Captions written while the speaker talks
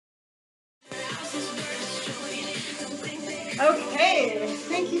Okay,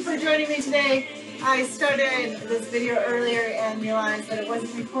 thank you for joining me today. I started this video earlier and realized that it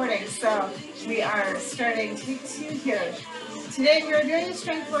wasn't recording, so we are starting take 2 here. Today we are doing a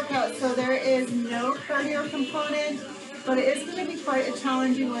strength workout, so there is no cardio component, but it is going to be quite a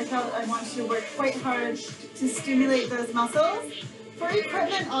challenging workout. I want you to work quite hard to stimulate those muscles. For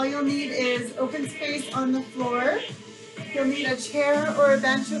equipment, all you'll need is open space on the floor. You'll need a chair or a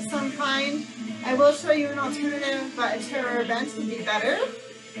bench of some kind. I will show you an alternative, but a chair or a bench would be better.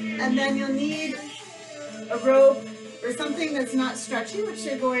 And then you'll need a rope or something that's not stretchy, which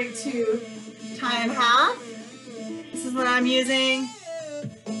you're going to tie in half. This is what I'm using.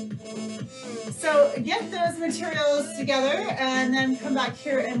 So get those materials together and then come back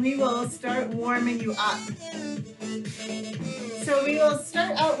here and we will start warming you up. So we will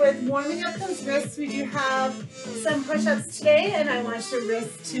start out with warming up those wrists. We do have some push-ups today and I want your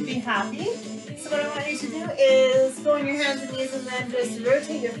wrists to be happy. So what I want you to do is go on your hands and knees and then just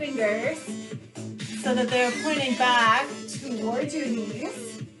rotate your fingers so that they're pointing back towards your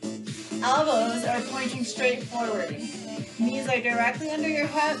knees. Elbows are pointing straight forward. Knees are directly under your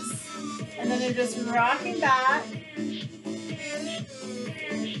hips and then you're just rocking back.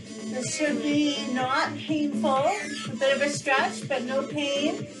 This should be not painful, a bit of a stretch, but no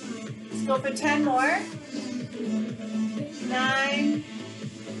pain. Let's go for 10 more. 9,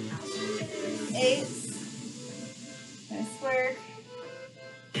 8, nice work.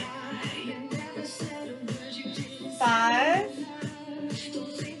 5,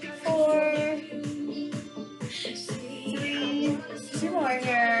 4, 3, 2 more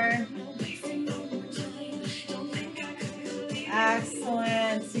here.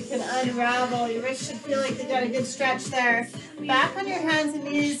 Excellent. So you can unravel. Your wrists should feel like they got a good stretch there. Back on your hands and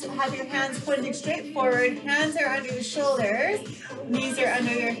knees. Have your hands pointing straight forward. Hands are under your shoulders. Knees are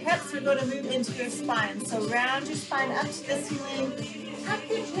under your hips. We're going to move into your spine. So round your spine up to the ceiling. Tuck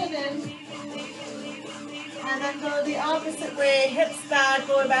your chin in. And then go the opposite way. Hips back,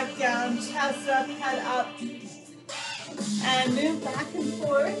 lower back down. Chest up, head up. And move back and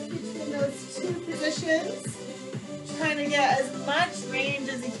forth between those two positions. Trying to get as much range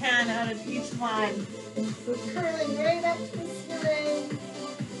as you can out of each one. So curling right up to the ceiling.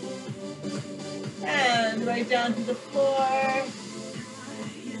 And right down to the floor.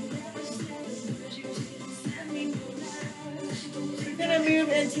 We're going to move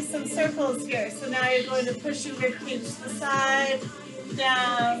into some circles here. So now you're going to push your rib cage to the side,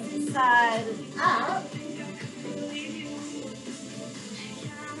 down, side, and up.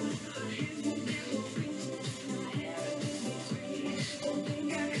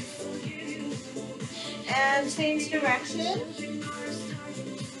 And change direction.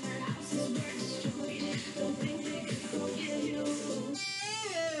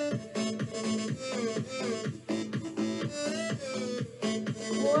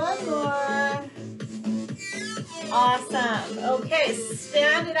 One more. Awesome. Okay,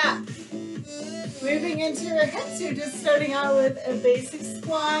 stand it up. Moving into your hips, you're just starting out with a basic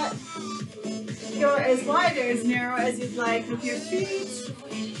squat. Go as wide or as narrow as you'd like with your feet.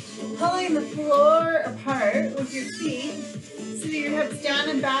 Pulling the floor apart with your feet, sitting your hips down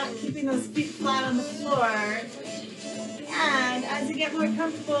and back, keeping those feet flat on the floor. And as you get more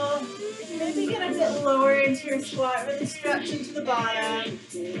comfortable, maybe get a bit lower into your squat, really stretch into the bottom.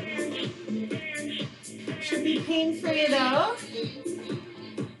 Should be pain-free though.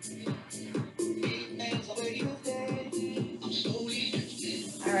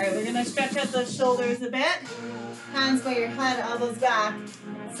 All right, we're gonna stretch out those shoulders a bit. Hands by your head, elbows back.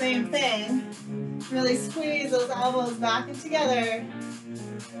 Same thing. Really squeeze those elbows back and together.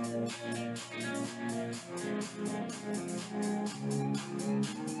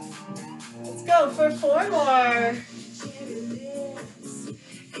 Let's go for 4 more.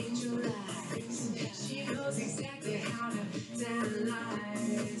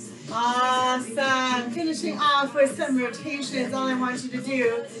 Awesome. Finishing off with some rotations. All I want you to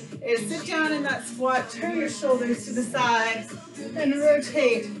do is sit down in that squat, turn your shoulders to the side, and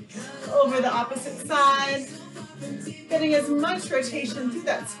rotate over the opposite side. Getting as much rotation through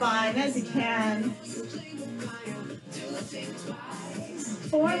that spine as you can.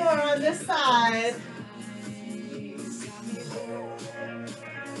 4 more on this side.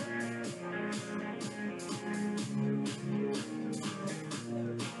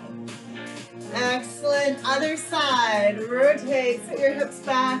 Excellent. Other side. Rotate. Sit your hips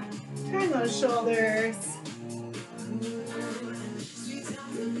back. Turn those shoulders.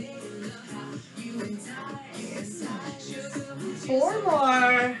 4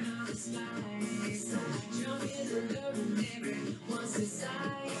 more.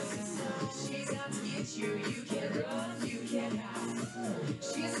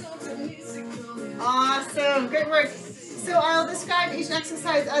 great work. So I'll describe each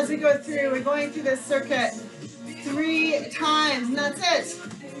exercise as we go through. We're going through this circuit 3 times, and that's it.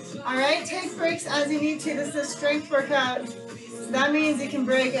 All right, take breaks as you need to. This is a strength workout. So that means you can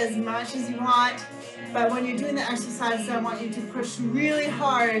break as much as you want, but when you're doing the exercises, I want you to push really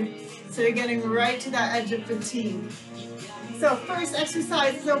hard so you're getting right to that edge of fatigue. So first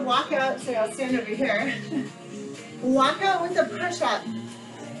exercise is a walkout. So I'll stand over here. Walkout with a push-up.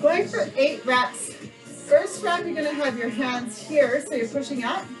 Going for 8 reps. First rep, you're going to have your hands here, so you're pushing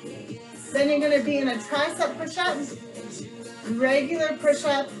up. Then you're going to be in a tricep push-up, regular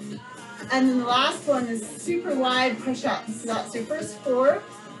push-up, and then the last one is super wide push-up. So that's your first 4,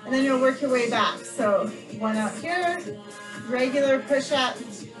 and then you'll work your way back. So 1 out here, regular push-up,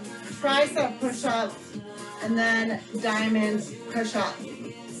 tricep push-up, and then diamond push-up.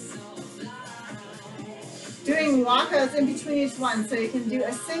 Doing walkouts in between each one, so you can do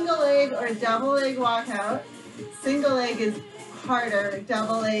a single leg or a double leg walkout. Single leg is harder,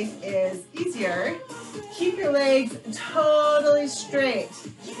 double leg is easier. Keep your legs totally straight.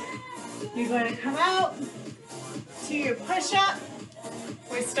 You're going to come out to your push-up.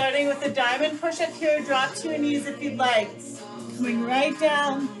 We're starting with the diamond push-up here. Drop to your knees if you'd like. Coming right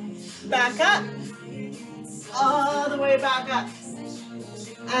down, back up, all the way back up.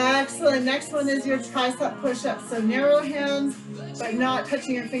 Excellent. Next one is your tricep push-up. So narrow hands, but not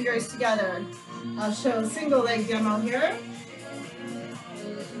touching your fingers together. I'll show a single leg demo here.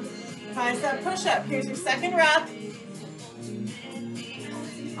 Tricep push-up. Here's your second rep.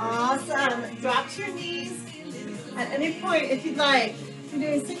 Awesome. Drop to your knees. At any point, if you'd like, you're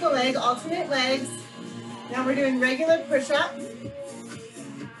doing single leg, alternate legs. Now we're doing regular push-up.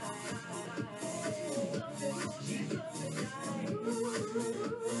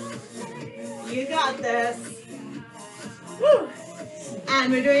 You got this. Woo!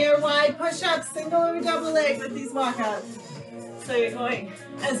 And we're doing our wide push-ups, single or double leg with these walkouts. So you're going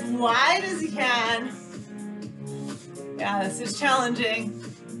as wide as you can. Yeah, this is challenging.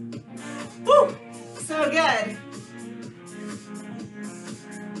 Woo! So good.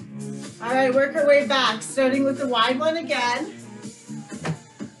 All right, work our way back, starting with the wide one again.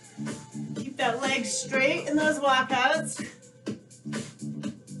 Keep that leg straight in those walkouts.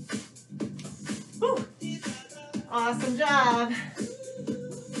 Woo. Awesome job.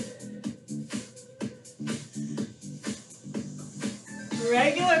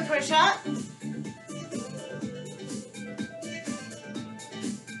 Regular push-up.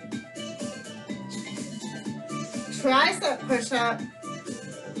 Tricep push-up.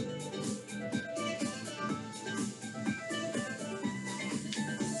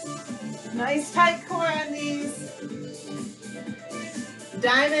 Nice tight core on these.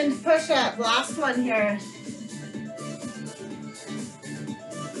 Diamond push-up, last one here.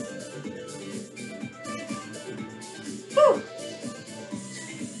 Whew.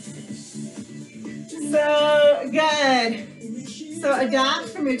 So good. So adapt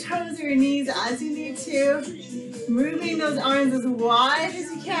from your toes or your knees as you need to. Moving those arms as wide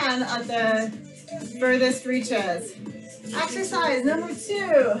as you can at the furthest reaches. Exercise number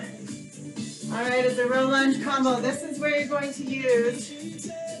 2. All right, it's a row lunge combo. This is where you're going to use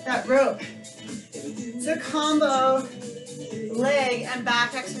that rope. It's a combo leg and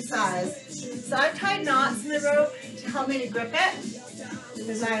back exercise. So I've tied knots in the rope to help me to grip it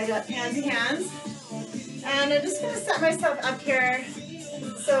because I got pansy hands. And I'm just going to set myself up here.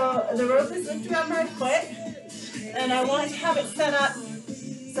 So the rope is lifted around my foot, and I want to have it set up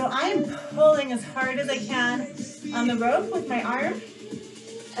so I'm pulling as hard as I can on the rope with my arm.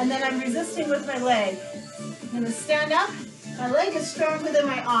 And then I'm resisting with my leg. I'm going to stand up. My leg is stronger than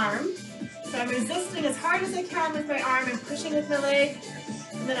my arm. So I'm resisting as hard as I can with my arm and pushing with my leg.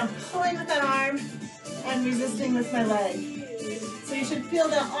 And then I'm pulling with that arm and resisting with my leg. So you should feel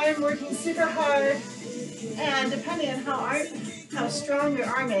that arm working super hard. And depending on how strong your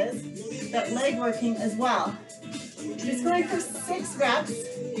arm is, that leg working as well. Just going for 6 reps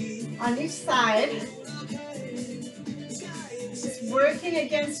on each side. Working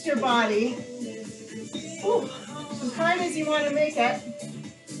against your body. Ooh, as hard as you want to make it.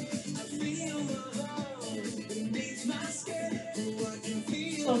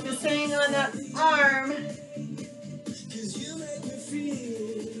 Focusing on that arm.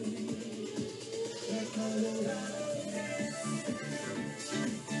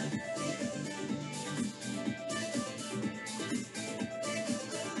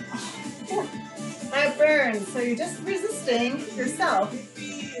 That burns, so you're just resisting yourself.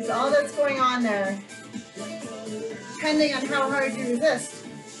 It's all that's going on there. Depending on how hard you resist,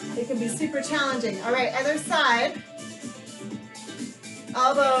 it can be super challenging. All right, other side.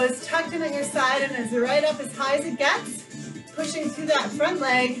 Elbow is tucked in at your side and is right up as high as it gets. Pushing through that front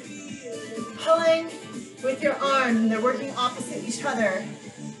leg, pulling with your arm. They're working opposite each other.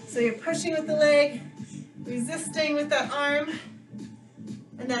 So you're pushing with the leg, resisting with that arm,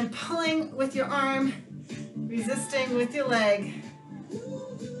 and then pulling with your arm, resisting with your leg.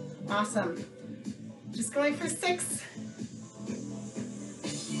 Awesome. Just going for 6.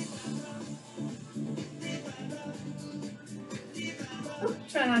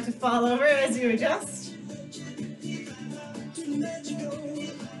 Try not to fall over as you adjust.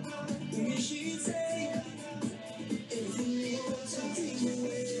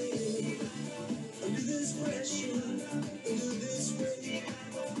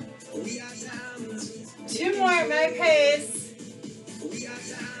 Two more at my pace.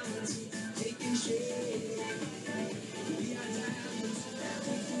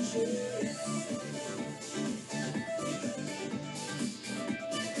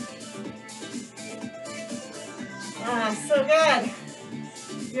 So good.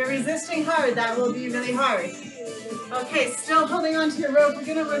 You're resisting hard. That will be really hard. Okay, still holding on to your rope. We're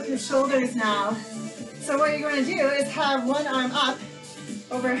going to work your shoulders now. So what you're going to do is have one arm up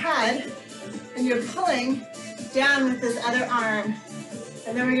overhead, and you're pulling down with this other arm.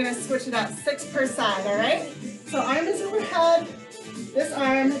 And then we're going to switch it up, 6 per side, all right? So arm is overhead, this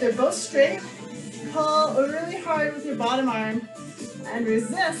arm, they're both straight. Pull really hard with your bottom arm, and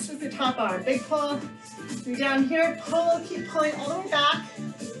resist with your top arm. Big pull. You're down here, pull, keep pulling all the way back,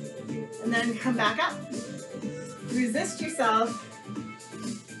 and then come back up. Resist yourself.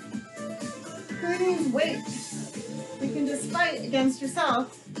 Who needs weight? You can just fight against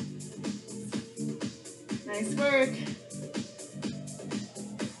yourself. Nice work.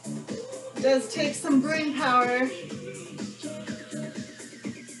 It does take some brain power.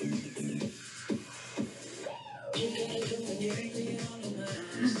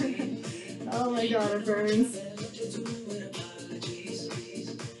 Oh my God, it burns.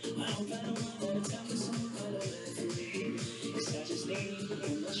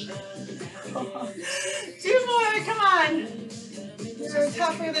 Two more, come on. You're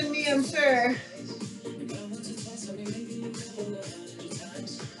tougher than me, I'm sure.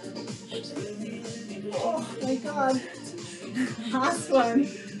 Oh my God. Last one.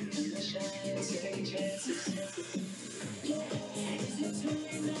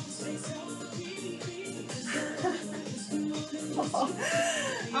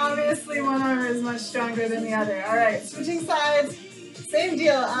 Obviously, one arm is much stronger than the other. All right, switching sides. Same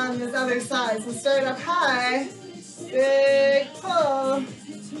deal on this other side. So start up high, big pull,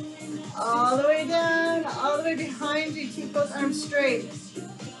 all the way down, all the way behind you. Keep both arms straight.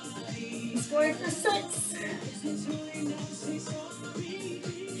 Just going for 6.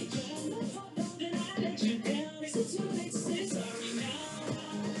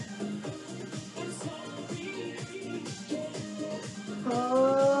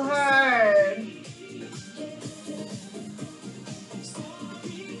 Pull hard.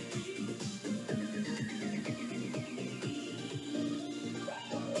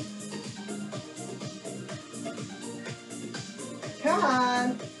 Come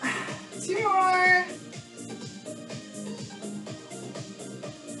on. 2 more.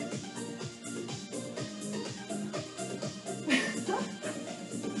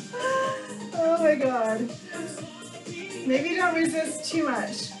 Oh my God. Maybe don't resist too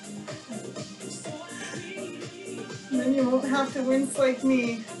much. And then you won't have to wince like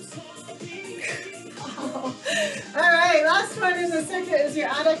me. Oh. All right, last one in the circuit is your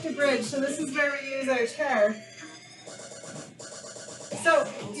adductor bridge. So this is where we use our chair. So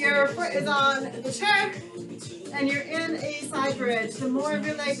your foot is on the chair and you're in a side bridge. The more of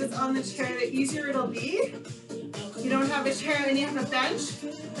your leg that's on the chair, the easier it'll be. You don't have a chair and you have a bench.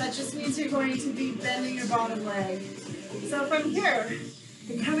 That just means you're going to be bending your bottom leg. So from here,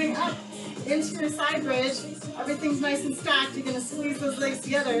 you're coming up into your side bridge. Everything's nice and stacked. You're going to squeeze those legs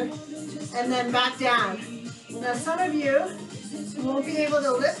together and then back down. Now some of you won't be able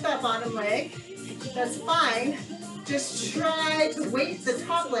to lift that bottom leg. That's fine. Just try to weight the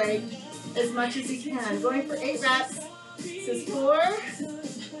top leg as much as you can. Going for 8 reps. This is 4,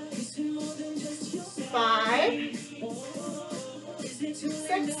 5, 6,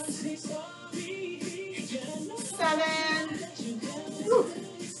 7,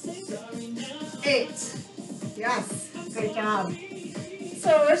 8. Yes, great job.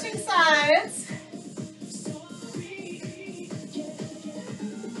 So switching sides.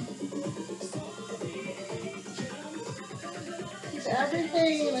 Keep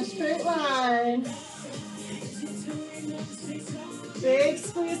everything in a straight line. Big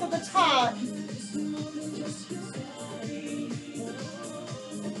squeeze at the top.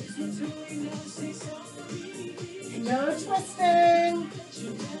 No twisting.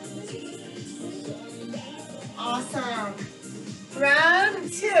 Awesome.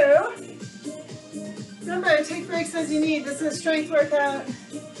 Round 2. Remember, take breaks as you need. This is a strength workout.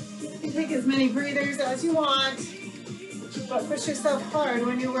 You can take as many breathers as you want, but push yourself hard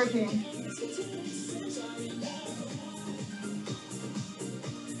when you're working.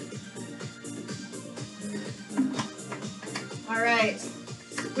 All right,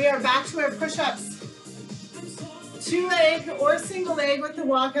 we are back to our push-ups. 2-leg or single leg with the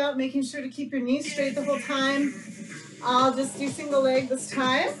walkout, making sure to keep your knees straight the whole time. I'll just do single leg this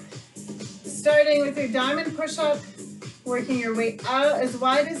time. Starting with your diamond push-up, working your way out as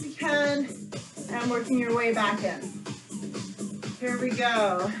wide as you can, and working your way back in. Here we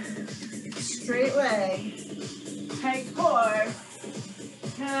go. Straight leg, tight core,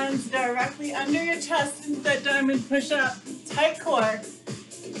 hands directly under your chest into that diamond push-up, tight core,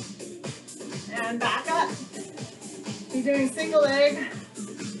 and back up. You're doing single leg,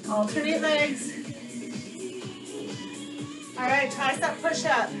 alternate legs. All right, tricep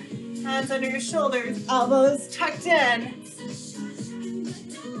push-up. Hands under your shoulders, elbows tucked in.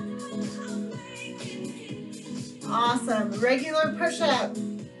 Awesome. Regular push-up.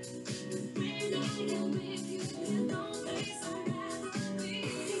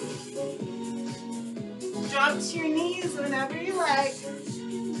 Drop to your knees whenever you like.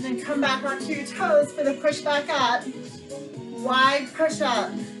 And then come back onto your toes for the push back up. Wide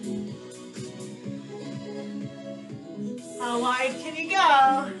push-up. How wide can you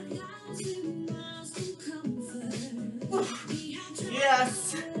go?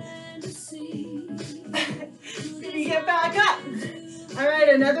 Yes. Maybe get back up. All right,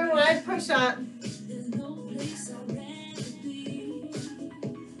 another wide push-up.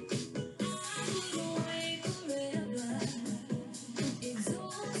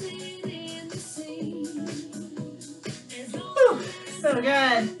 So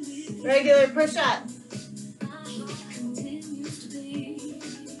good. Regular push-up.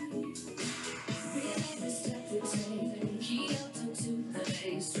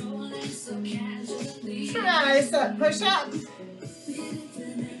 Tricep push-up.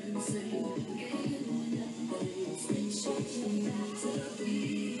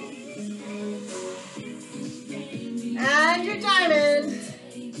 And your diamond.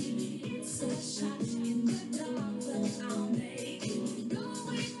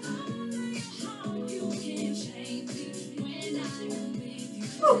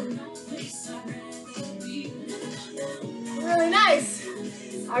 Really nice.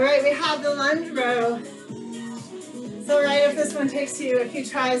 All right, we have the lunge row. It's all right if this one takes you a few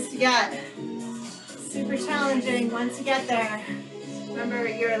tries to get. Super challenging once you get there. Remember,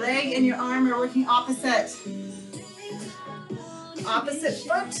 your leg and your arm are working opposite. Opposite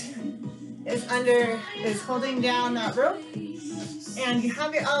foot is holding down that rope. And you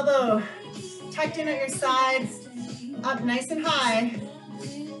have your elbow tucked in at your side, up nice and high.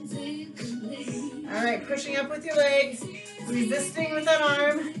 All right, pushing up with your legs, resisting with that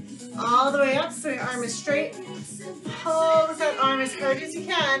arm, all the way up so your arm is straight. Pull with that arm as hard as you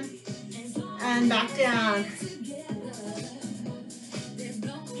can, and back down.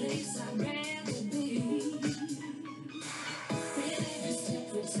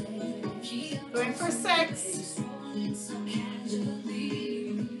 Going for 6.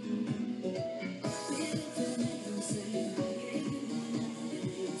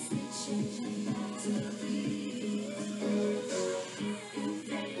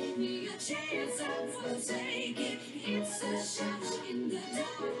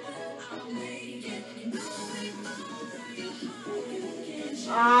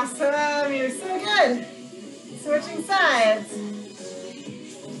 Awesome, you're so good. Switching sides.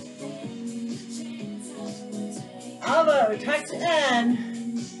 Elbow tucked in.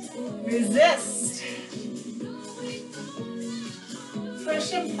 Resist.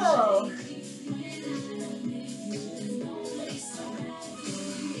 Push and pull.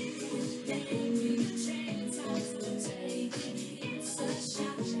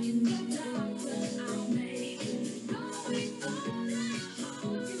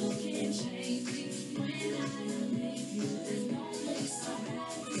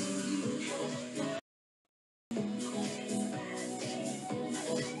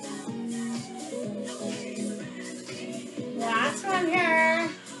 Last one here.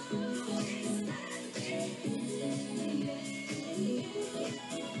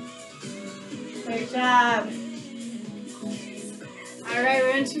 Great job. All right,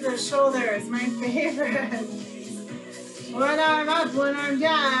 we're into the shoulders, my favorite. One arm up, one arm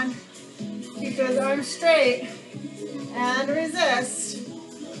down. Keep those arms straight and resist.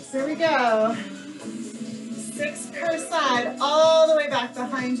 Here we go. 6 per side, all the way back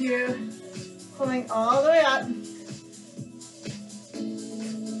behind you, pulling all the way up.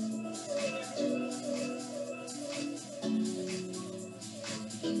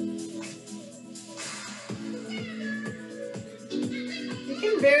 You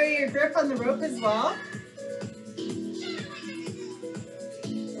can vary your grip on the rope as well.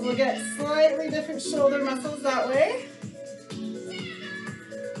 We'll get slightly different shoulder muscles that way.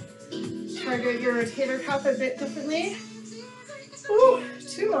 Target your rotator cuff a bit differently. Ooh,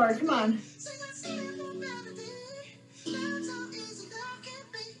 2 more, come on.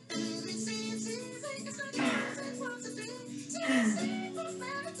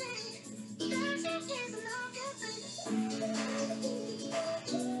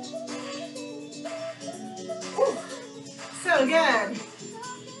 Ooh, so good.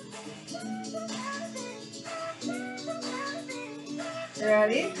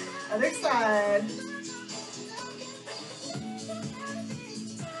 Ready? Other side.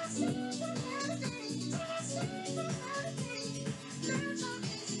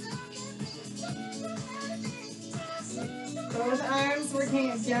 Both arms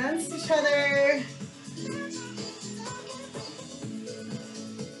working against each other.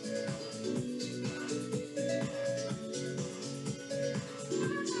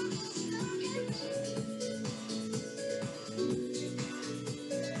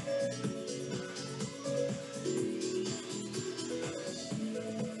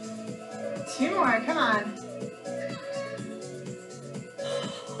 Two more, come on.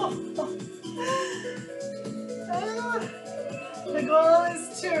 The goal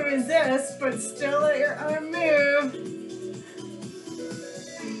is to resist, but still let your arm move.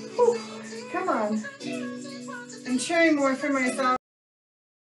 Whew, come on. I'm cheering more for myself.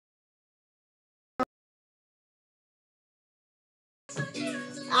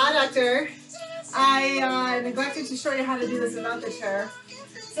 Adductor. I neglected to show you how to do this without the chair.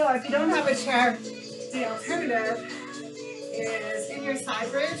 So if you don't have a chair, the alternative is in your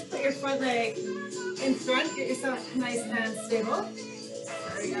side bridge, put your front leg in front, get yourself nice and stable.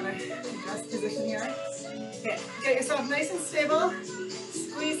 Sorry, you gotta adjust position here. Okay, get yourself nice and stable,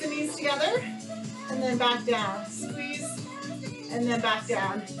 squeeze the knees together, and then back down. Squeeze, and then back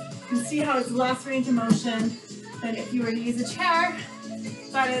down. You can see how it's less range of motion than if you were to use a chair,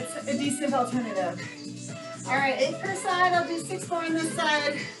 but it's a decent alternative. All right, 8 per side, I'll do 6 more on this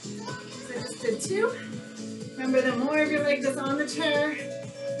side. So I just did 2. Remember, the more of your leg that's on the chair,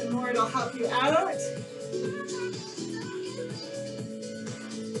 the more it'll help you out.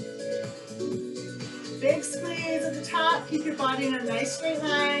 Big squeeze at the top, keep your body in a nice straight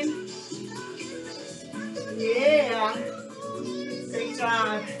line. Yeah, great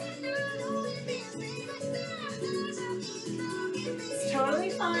job. It's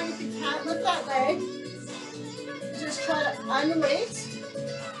totally fine if you can't lift that leg. Just try to unweight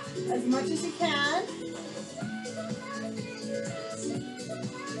as much as you can.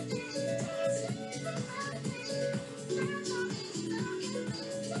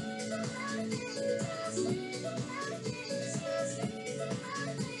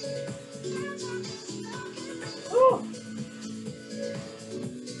 Ooh.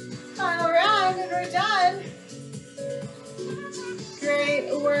 Final round and we're done. Great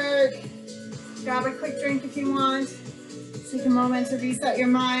work. Grab a quick drink if you want. Take a moment to reset your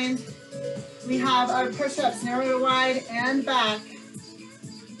mind. We have our push-ups narrow to wide and back.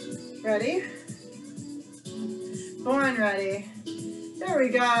 Ready? Born ready. There we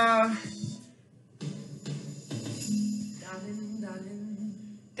go.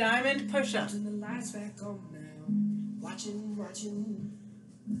 Diamond push-up. The lights back on now. Watching.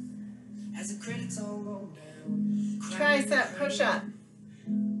 As the credits all roll down. Tricep push-up.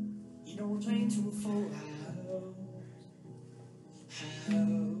 You know we're playing to a full house.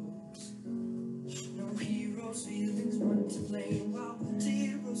 No heroes, feelings, one to blame. While the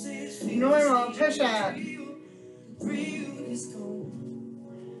heroes is Normal push-up. Real is gold.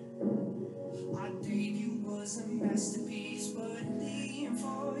 Our debut was a masterpiece, but the end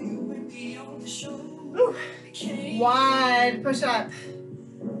for you and me on the show. Ooh. Wide push-up.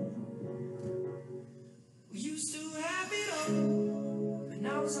 We used to have it all, but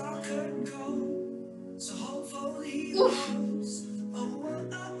now it's all cut and cold. So hopefully those,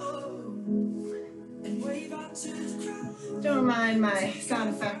 and wave out to the crowd. Don't mind my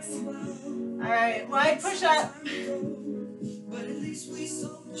sound effects. All right, wide push-up. But at least we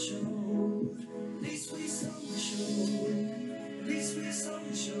sold the show. At least we sold the show. At least we sold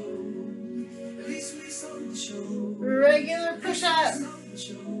the show. At least we sold the show. Regular push-up.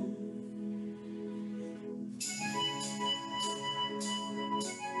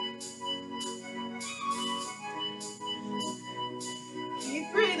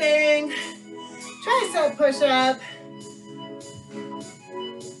 bicep push-up.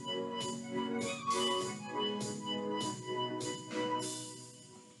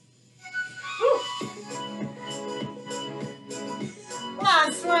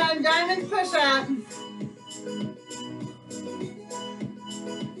 Last one, diamond push-up.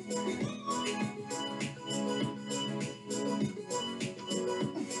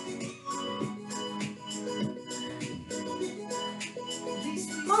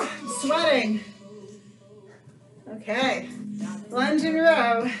 Oh, I'm sweating. Okay, lunge and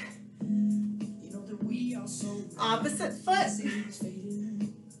row. Opposite foot.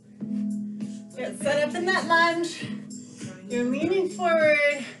 Get set up in that lunge. You're leaning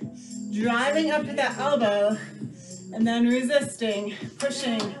forward, driving up to that elbow, and then resisting,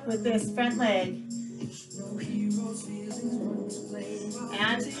 pushing with this front leg.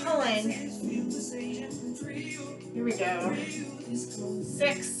 And pulling. Here we go.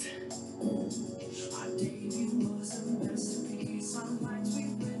 6.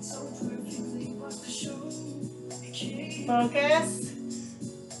 Focus.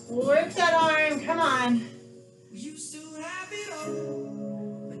 Work that arm, come on. We used to have it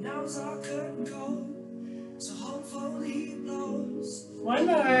all, but now it's all cut and go. So hopefully it blows. One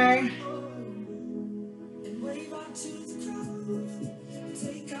more. And wave out to the crowd.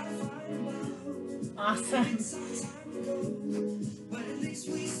 Take our final bow. Awesome. It's our time to go, but at least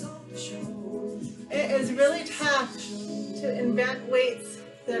we sold the show. It is really tough to invent weights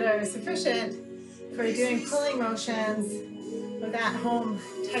that are sufficient for doing pulling motions with at-home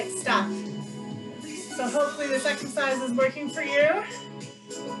type stuff. So hopefully this exercise is working for you.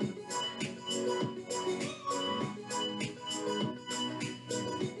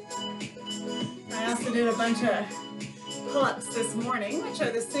 I also did a bunch of pull-ups this morning, which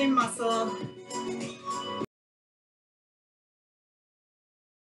are the same muscle.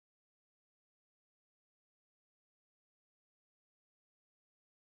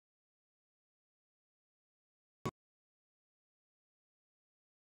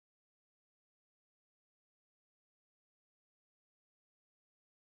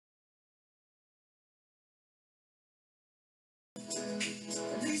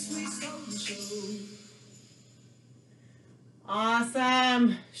 At least we sold the show.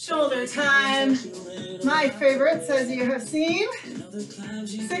 Awesome. Shoulder time. My favorites, as you have seen.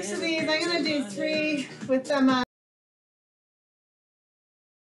 6 of these. I'm going to do 3 with them.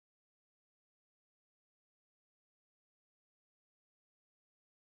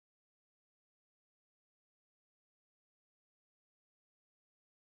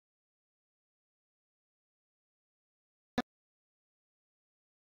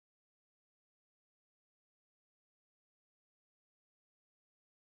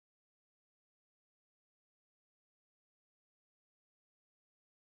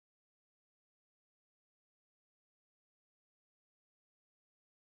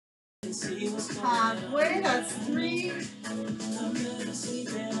 Halfway, that's 3.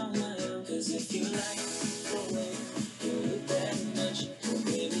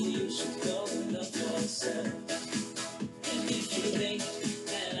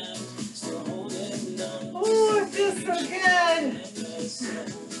 Oh, it feels so good.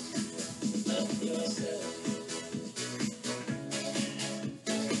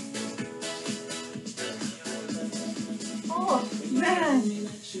 Oh, man.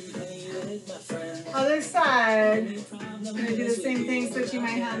 Other side. I'm going to do the same thing, switching my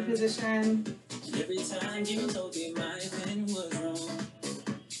hand position.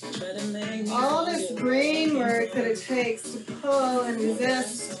 All this brain work that it takes to pull and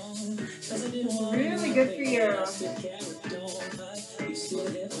resist is really good for you.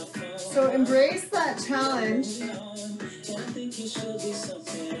 So embrace that challenge.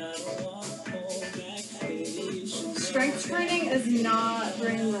 Strength training is not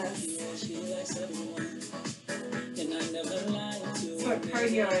brainless. That's what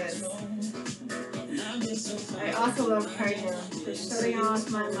cardio is. I also love cardio for shutting off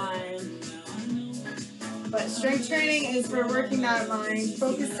my mind. But strength training is for working that mind,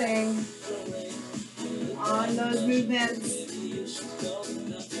 focusing on those movements.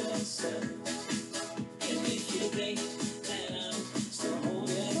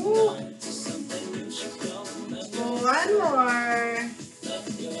 Ooh. One more.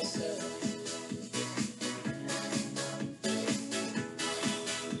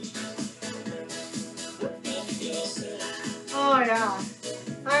 Oh yeah.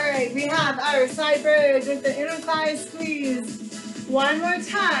 Alright, we have our side bridge with the inner thigh squeeze. One more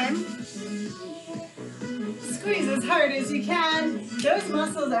time. Squeeze as hard as you can. Those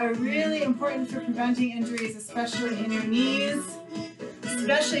muscles are really important for preventing injuries, especially in your knees.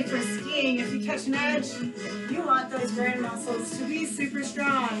 especially for skiing. If you catch an edge, you want those groin muscles to be super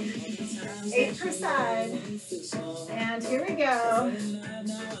strong. 8 per side. And here we go.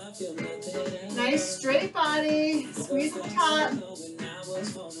 Nice straight body. Squeeze the top.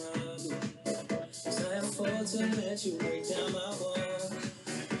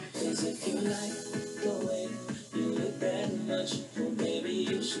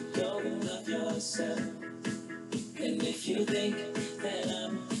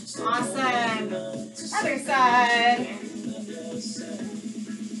 Awesome. Other side.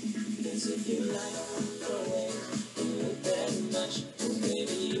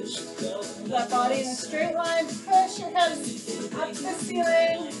 That body in a straight line. Push your hips up to the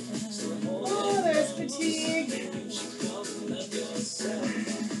ceiling. Oh, there's fatigue.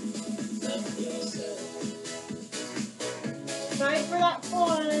 Fight for that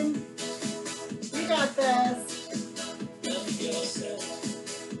form. You got this.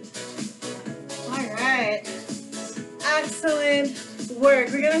 All right. Excellent work.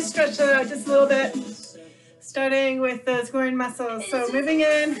 We're going to stretch it out just a little bit, starting with those groin muscles. So moving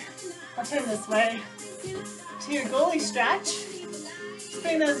in, I'll turn this way, to your goalie stretch.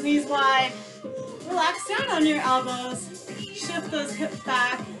 Bring those knees wide. Relax down on your elbows. Shift those hips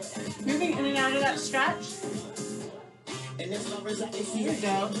back. Moving in and out of that stretch. Here we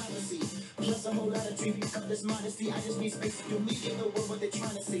go. Plus a whole lot of dream, become this modesty. I just need space to do me in the world what they're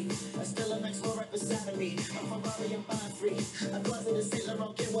trying to see. I still am explore right beside of me. I'm from Bali, I'm fine free. I closet a sailor, I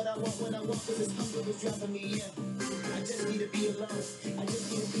don't care what I want when I want, cause this hunger is driving me, yeah. I just need to be alone. I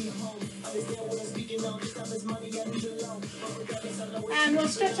just need to be home. Understand what I'm speaking on. This time is money, I need alone. And we'll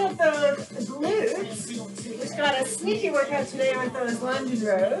stretch out those glutes. We've got a sneaky workout today with those lunge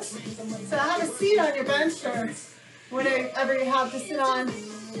rows. So have a seat on your bench or whatever you have to sit on.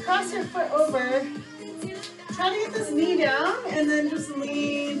 Cross your foot over. Try to get this knee down and then just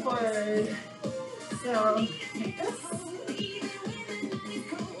lean forward. So, like this. You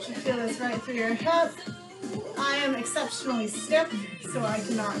should feel this right through your hip. I am exceptionally stiff, so I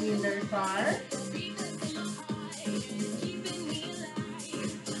cannot lean very far.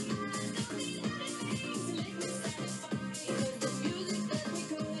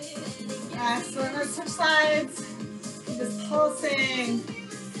 Excellent. Let's switch sides. Just pulsing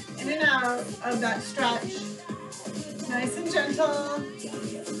in and out of that stretch. Nice and gentle.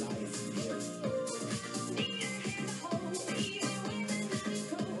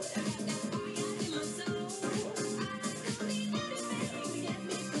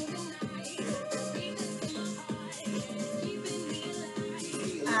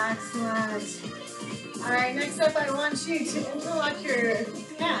 Excellent. All right, next up I want you to interlock your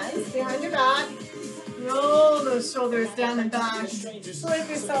hands behind your back. Roll those shoulders down and back. Flip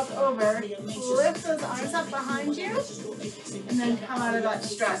yourself over. Lift those arms up behind you. And then come out of that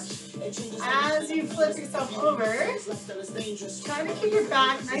stretch. As you flip yourself over, try to keep your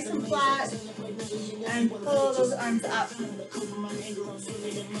back nice and flat. And pull those arms up.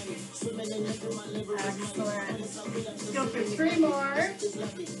 Excellent. Let's go for 3 more.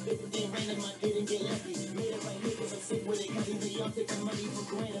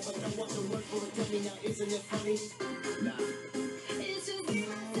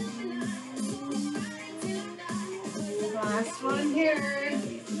 Last one here.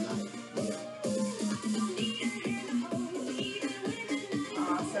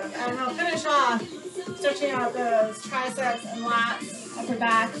 Awesome. And we'll finish off stretching out those triceps and lats, upper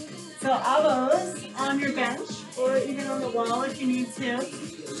back. So elbows on your bench or even on the wall if you need to.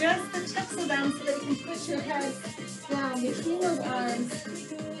 Just the tips of them so that you can push your head down between those arms.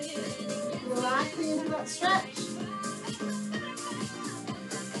 Relaxing into that stretch.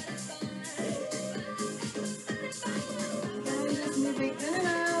 And just moving in and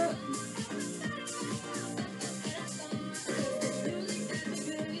out.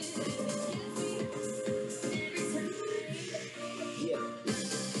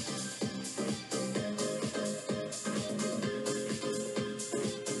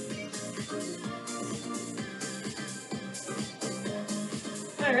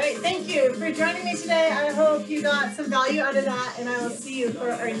 All right, thank you for joining me today. I hope you got some value out of that, and I will see you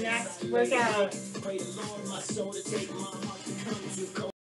for our next workout.